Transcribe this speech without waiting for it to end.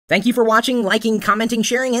Thank you for watching, liking, commenting,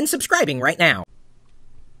 sharing, and subscribing right now.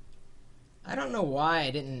 I don't know why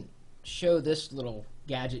I didn't show this little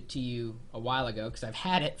gadget to you a while ago, because I've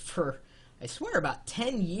had it for, I swear, about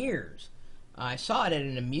 10 years. I saw it at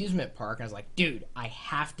an amusement park, and I was like, dude, I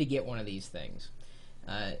have to get one of these things.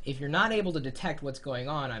 If you're not able to detect what's going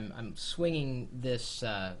on, I'm swinging this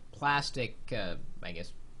plastic, I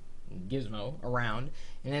guess, gizmo around,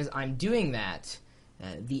 and as I'm doing that,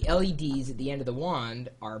 the LEDs at the end of the wand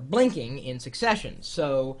are blinking in succession.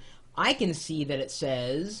 So I can see that it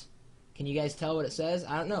says, can you guys tell what it says?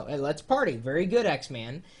 I don't know. Let's party. Very good,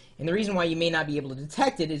 X-Man. And the reason why you may not be able to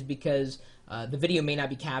detect it is because the video may not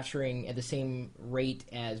be capturing at the same rate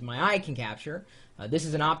as my eye can capture. This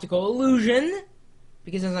is an optical illusion,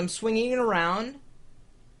 because as I'm swinging it around,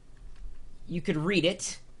 you could read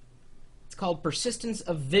it. It's called persistence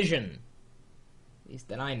of vision, at least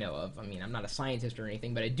that I know of. I mean, I'm not a scientist or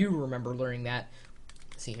anything, but I do remember learning that.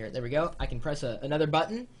 Let's see here. There we go. I can press another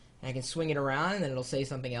button, and I can swing it around, and then it'll say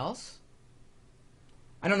something else.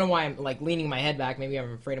 I don't know why I'm like leaning my head back. Maybe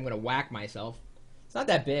I'm afraid I'm going to whack myself. It's not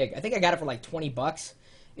that big. I think I got it for like 20 bucks.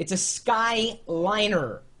 It's a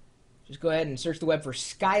Skyliner. Just go ahead and search the web for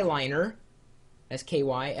Skyliner.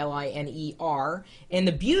 Skyliner. And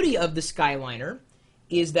the beauty of the Skyliner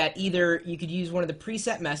is that either you could use one of the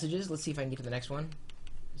preset messages. Let's see if I can get to the next one.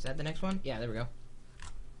 Is that the next one? Yeah, there we go. I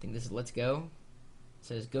think this is Let's Go. It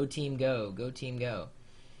says Go Team Go. Go Team Go.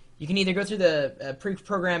 You can either go through the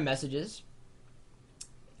pre-programmed messages,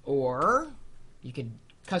 or you could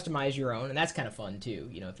customize your own, and that's kind of fun too,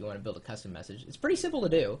 you know, if you want to build a custom message. It's pretty simple to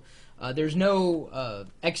do. There's no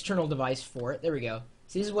external device for it. There we go.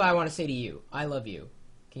 See, this is what I want to say to you. I love you.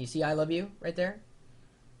 Can you see I love you right there?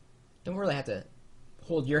 Don't really have to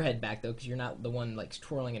hold your head back, though, because you're not the one like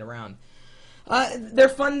twirling it around. They're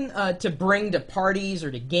fun to bring to parties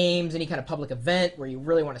or to games, any kind of public event where you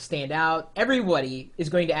really want to stand out. Everybody is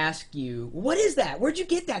going to ask you, what is that? Where'd you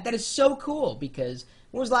get that? That is so cool, because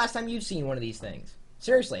when was the last time you've seen one of these things?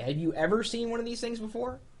 Seriously, have you ever seen one of these things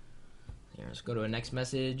before? Here, let's go to a next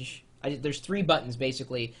message. There's 3 buttons,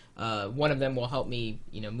 basically. One of them will help me,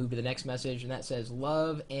 move to the next message, and that says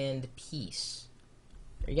love and peace.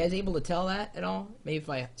 Are you guys able to tell that at all? Maybe if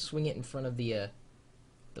I swing it in front of the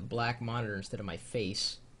black monitor instead of my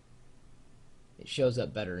face, it shows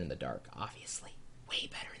up better in the dark, obviously. Way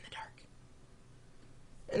better in the dark.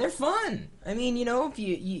 And they're fun. I mean, if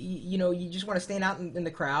you just want to stand out in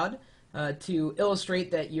the crowd to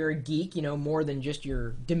illustrate that you're a geek, more than just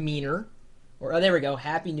your demeanor. Or, oh, there we go,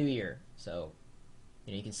 Happy New Year. So,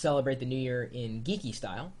 you can celebrate the New Year in geeky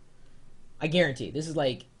style. I guarantee, this is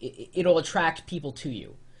like, it'll attract people to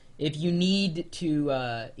you. If you need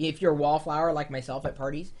to, if you're a wallflower like myself at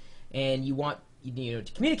parties, and you want, to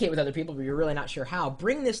communicate with other people, but you're really not sure how,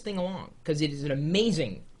 bring this thing along, because it is an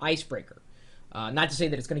amazing icebreaker. Not to say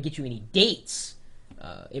that it's going to get you any dates.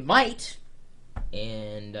 It might.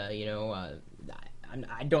 And, I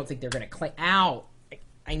don't think they're going to claim, ow!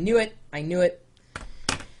 I knew it. I knew it.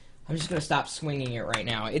 I'm just going to stop swinging it right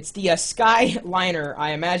now. It's the Skyliner.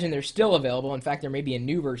 I imagine they're still available. In fact, there may be a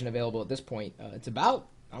new version available at this point. It's about,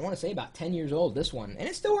 I want to say, about 10 years old, this one. And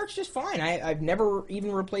it still works just fine. I've never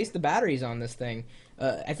even replaced the batteries on this thing.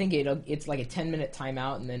 I think it's like a 10-minute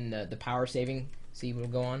timeout, and then the power saving, see, will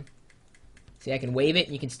go on. See, I can wave it,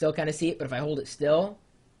 and you can still kind of see it. But if I hold it still,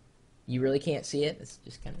 you really can't see it. It's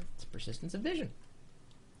just kind of, it's persistence of vision.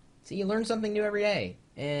 See, you learn something new every day.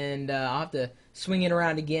 And I'll have to swing it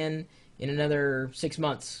around again in another 6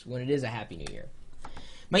 months when it is a Happy New Year.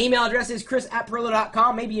 My email address is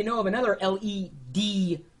chris@pirillo.com. Maybe you know of another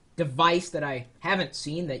LED device that I haven't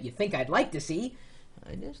seen that you think I'd like to see.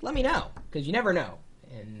 Just let me know, because you never know.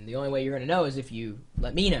 And the only way you're going to know is if you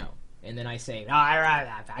let me know. And then I say, oh,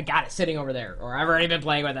 I got it sitting over there. Or I've already been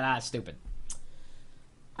playing with it. Ah, stupid.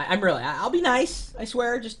 I'll be nice, I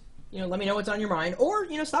swear. Just, let me know what's on your mind. Or,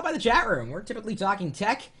 stop by the chat room. We're typically talking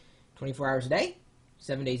tech 24 hours a day,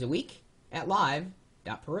 7 days a week at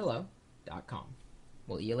live.pirillo.com.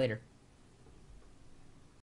 We'll see you later.